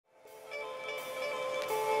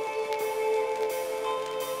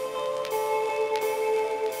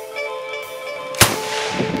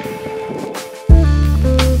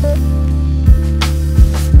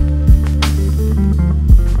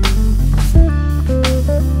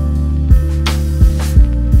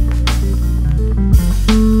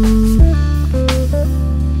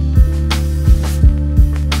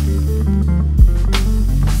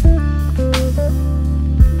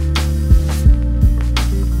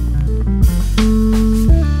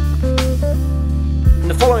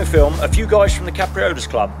film, a few guys from the Capreolus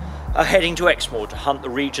Club are heading to Exmoor to hunt the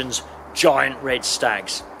region's giant red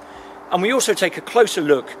stags. And we also take a closer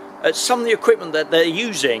look at some of the equipment that they're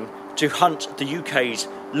using to hunt the UK's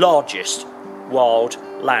largest wild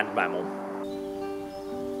land mammal.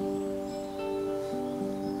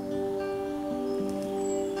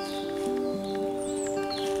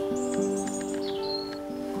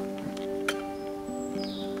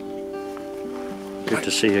 Good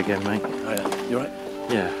to see you again, mate. Oh yeah, you alright?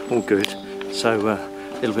 Yeah, all good. So, a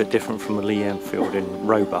little bit different from the Lee Enfield in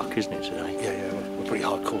Roebuck, isn't it, today? Yeah, we're pretty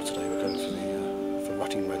hardcore today. We're going for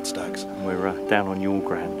rutting red stags. And we're down on your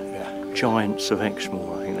ground. Yeah. Giants of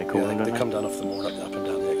Exmoor, I think they call them, They come down off the moor, up and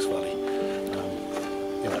down the Ex Valley.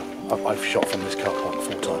 You know, I've shot from this car park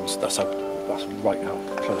 4 times. That's right how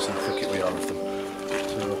close and thick we are of them.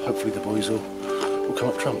 So hopefully the boys will come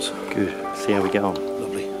up trumps. Good. See how we get on.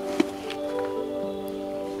 Lovely.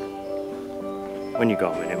 When you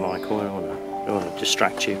got a minute, Michael, I don't want to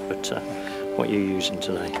distract you, but what are you using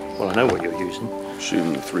today? Well, I know what you're using.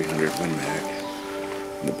 Shooting the 300 Win Mag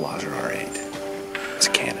and the Blaser R8. It's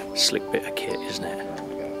a cannon. Slick bit of kit, isn't it?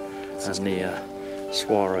 And the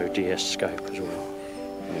Swaro DS scope as well.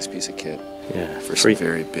 Nice piece of kit. Yeah. For some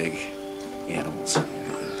very big animals. I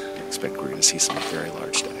expect we're going to see some very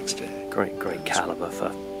large stags today. Great caliber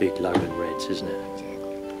for big lowland reds, isn't it?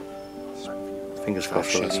 Exactly. Fingers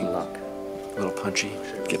crossed we'll have some luck. A little punchy,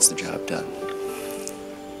 gets the job done.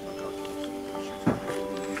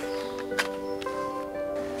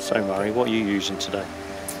 So Murray, what are you using today?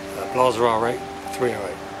 Blaser R8,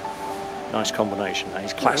 308. Nice combination, that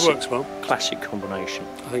is classic. It works well. Classic combination.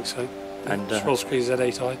 I think so. And Swarovski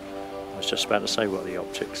Z8i. I was just about to say what the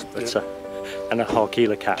optics, but and a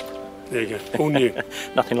Harkila cap. There you go, all new.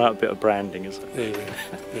 Nothing like a bit of branding, is it? There you go.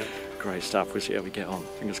 Yeah. Great stuff. We'll see how we get on.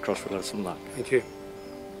 Fingers crossed we'll have some luck. Thank you.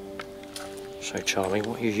 So Charlie,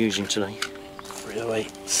 what are you using today?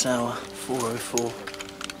 308 Sauer 404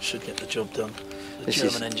 should get the job done. The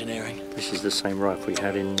German engineering. This is the same rifle we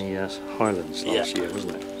had in the Highlands last year,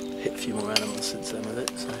 wasn't it? Hit a few more animals since then with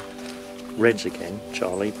it. So. Reds again,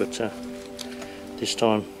 Charlie, but this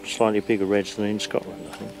time slightly bigger reds than in Scotland,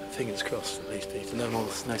 I think. Fingers crossed, at least, Peter. No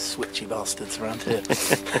switchy bastards around here.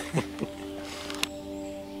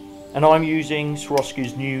 And I'm using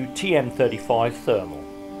Swarovski's new TM35 thermal.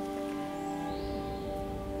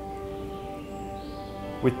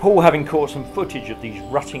 With Paul having caught some footage of these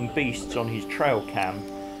rutting beasts on his trail cam,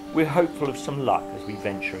 we're hopeful of some luck as we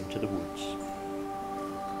venture into the woods.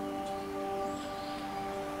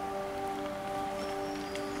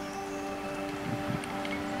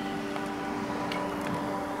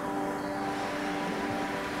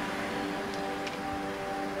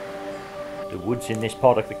 The woods in this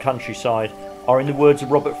part of the countryside are, in the words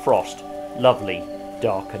of Robert Frost, lovely,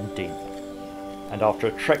 dark and deep. And after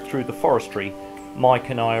a trek through the forestry, Mike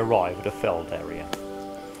and I arrive at a felled area.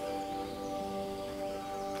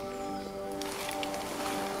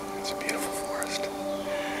 It's a beautiful forest.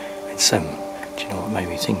 It's do you know what it made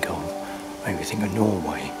me think of? Made me think of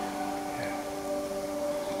Norway. Yeah.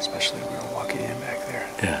 Especially we were walking in back there.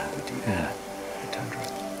 Yeah. The tundra.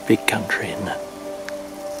 Big country, isn't it?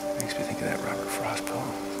 Makes me think of that Robert Frost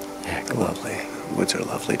poem. Yeah, cool. Lovely. Woods are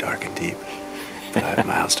lovely, dark and deep. 5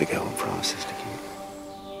 miles to go and promises to keep.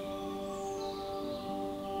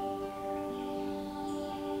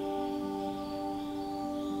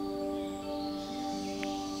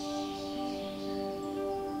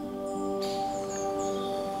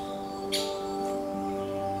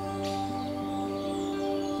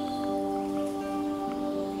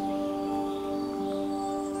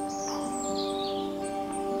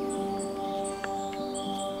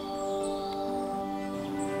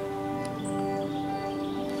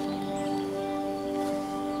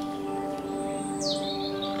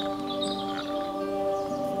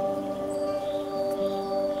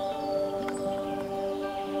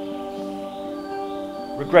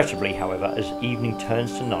 Regrettably, however, as evening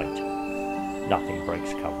turns to night, nothing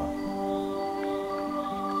breaks cover.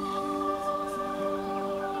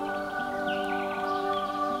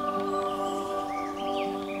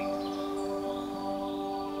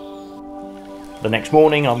 The next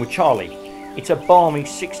morning I'm with Charlie. It's a balmy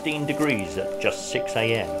 16 degrees at just 6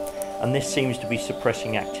 AM, and this seems to be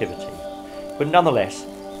suppressing activity. But nonetheless,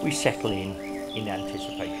 we settle in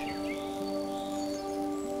anticipation.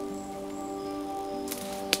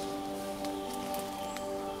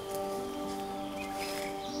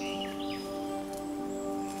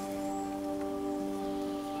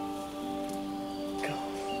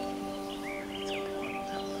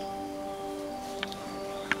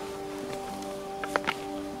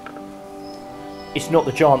 It's not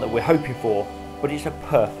the giant that we're hoping for, but it's a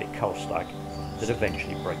perfect cull stag that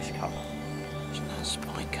eventually breaks cover.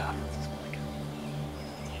 Spiker.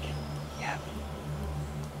 Yeah.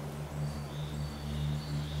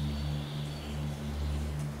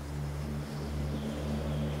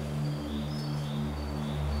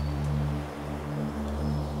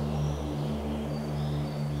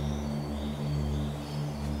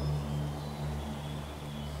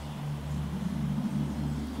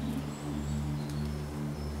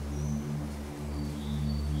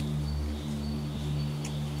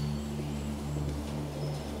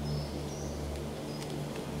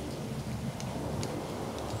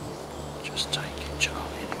 Just take it, Charlie,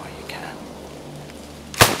 any way you can.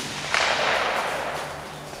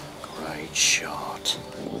 Great shot.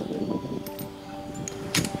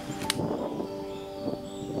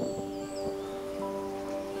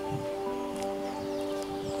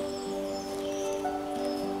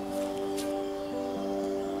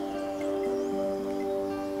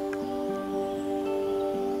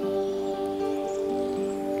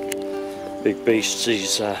 Big beasts,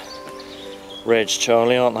 these reds,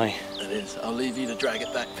 Charlie, aren't they? It is. I'll leave you to drag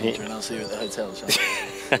it back, Peter, and I'll see you at the hotel, shall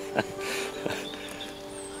I?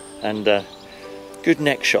 And good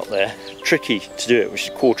neck shot there. Tricky to do it, which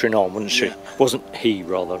is quartering on, wasn't she? Yeah. Wasn't he,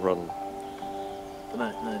 rather. But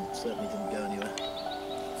no, certainly didn't go anywhere.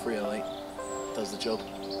 308 does the job.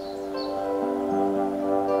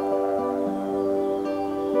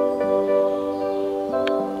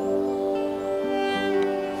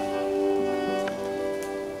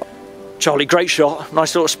 Charlie, great shot.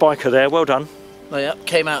 Nice little spiker there. Well done. Oh, yeah,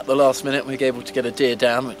 came out at the last minute. We were able to get a deer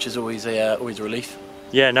down, which is always a relief.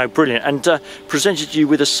 Yeah, no, brilliant. And presented you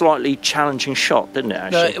with a slightly challenging shot, didn't it,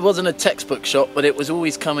 actually? No, it wasn't a textbook shot, but it was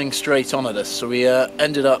always coming straight on at us. So we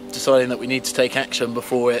ended up deciding that we need to take action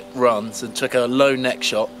before it runs and took a low neck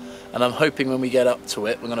shot. And I'm hoping when we get up to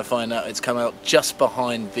it, we're going to find out it's come out just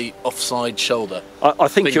behind the offside shoulder. I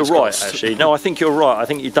think you're Fingers right, crossed. actually. No, I think you're right. I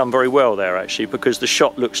think you've done very well there, actually, because the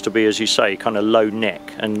shot looks to be, as you say, kind of low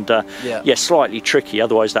neck and, yeah, slightly tricky.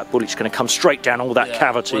 Otherwise, that bullet's going to come straight down all that Yeah.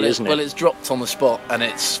 cavity, isn't it? Well, it's dropped on the spot and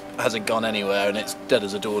it hasn't gone anywhere and it's dead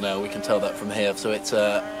as a doornail. We can tell that from here. So it's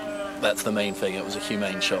that's the main thing. It was a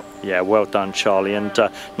humane shot. Yeah, well done, Charlie, and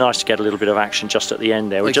nice to get a little bit of action just at the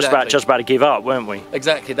end there. We're Exactly. just about to give up, weren't we?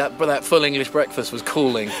 Exactly. That full English breakfast was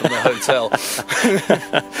calling from the hotel.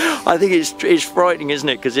 I think it's frightening, isn't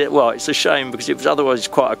it? Because it's a shame because it was otherwise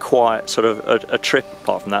quite a quiet sort of a trip.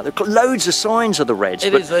 Apart from that, there are loads of signs of the Reds,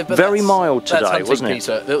 It but is, though, but very that's- mild that's today, hunting, wasn't it?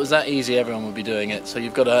 Peter. If it was that easy, everyone would be doing it. So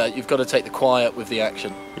you've got to take the quiet with the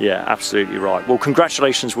action. Yeah, absolutely right. Well,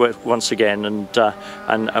 congratulations once again, and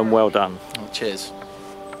well done. Oh, cheers.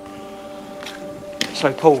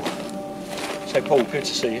 So Paul, good to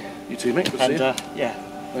see you. You too, mate. Good to see you. Yeah,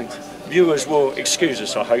 Thanks. viewers will excuse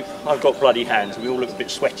us, I hope. I've got bloody hands and we all look a bit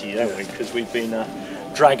sweaty, don't we? Because we've been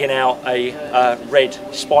dragging out a red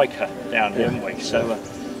spiker down here, haven't we? So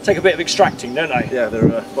take a bit of extracting, don't they? Yeah,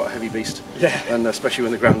 they're quite a heavy beast. Yeah. And especially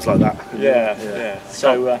when the ground's like that. Yeah.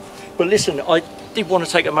 So, but listen, I did want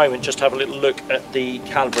to take a moment just to have a little look at the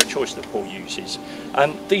calibre of choice that Paul uses.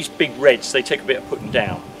 These big reds, they take a bit of putting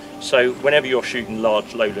down. So whenever you're shooting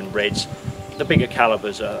large lowland reds, the bigger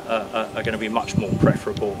calibers are going to be much more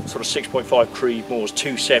preferable. Sort of 6.5 Creedmoors,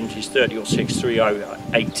 270s, 30 or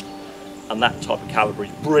 630, and that type of calibre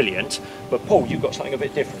is brilliant. But Paul, you've got something a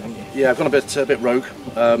bit different, haven't you? Yeah, I've gone a bit rogue.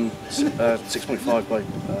 6.5 by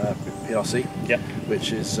PRC, Yeah.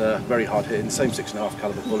 which is very hard hitting. Same 6.5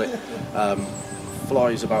 caliber bullet.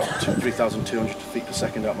 Flies about 3,200 feet per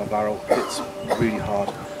second out my barrel. Hits really hard,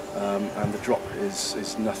 and the drop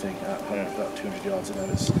is nothing at about 200 yards. And then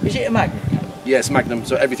Is it a Magnum calibre? yeah, it's Magnum,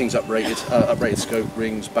 so everything's uprated. Uprated scope,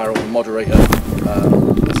 rings, barrel, moderator.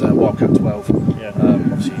 There's a Wildcat 12. Yeah.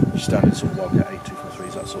 Obviously standard sort of Wildcat 8,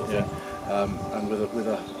 243s, that sort of thing. And with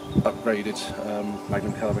a upgraded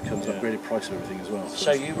Magnum caliber comes upgraded price of everything as well.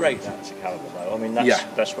 So you rate that as a calibre though? I mean,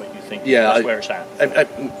 that's what you think. Yeah, That's where it's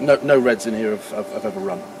at. No reds in here have ever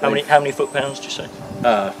run. How many foot pounds do you say?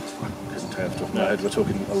 I couldn't tell you off the top of my head. We're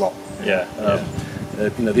talking a lot. Yeah.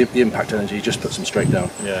 The impact energy just puts them straight down.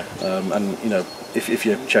 Yeah. And if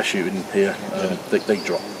you're chest shooting here, they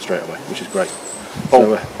drop straight away, which is great.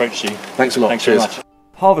 Oh, great to see you. Thanks a lot. Thanks Cheers. very much.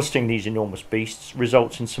 Harvesting these enormous beasts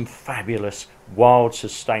results in some fabulous, wild,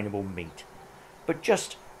 sustainable meat. But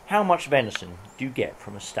just how much venison do you get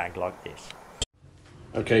from a stag like this?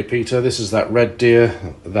 Okay, Peter, this is that red deer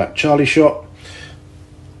that Charlie shot.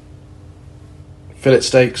 Fillet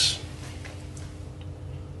steaks,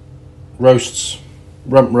 roasts,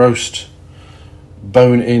 rump roast,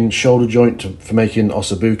 bone in shoulder joint for making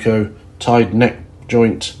ossobuco, tied neck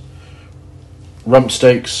joint, rump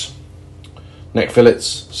steaks, neck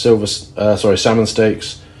fillets, salmon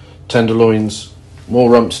steaks, tenderloins, more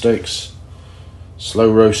rump steaks,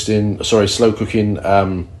 slow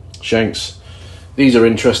cooking shanks. These are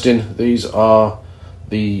interesting. These are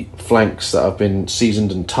the flanks that have been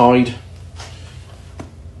seasoned and tied.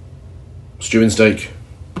 Stewing steak,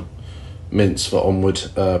 mince for onward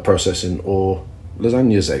processing, or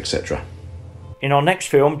lasagnas, etc. In our next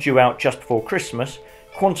film, due out just before Christmas,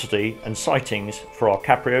 quantity and sightings for our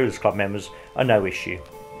Capreolus Club members are no issue.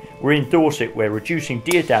 We're in Dorset, where reducing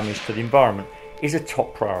deer damage to the environment is a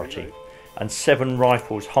top priority, and 7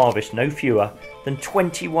 rifles harvest no fewer than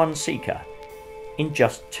 21 sika in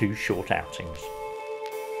just 2 short outings.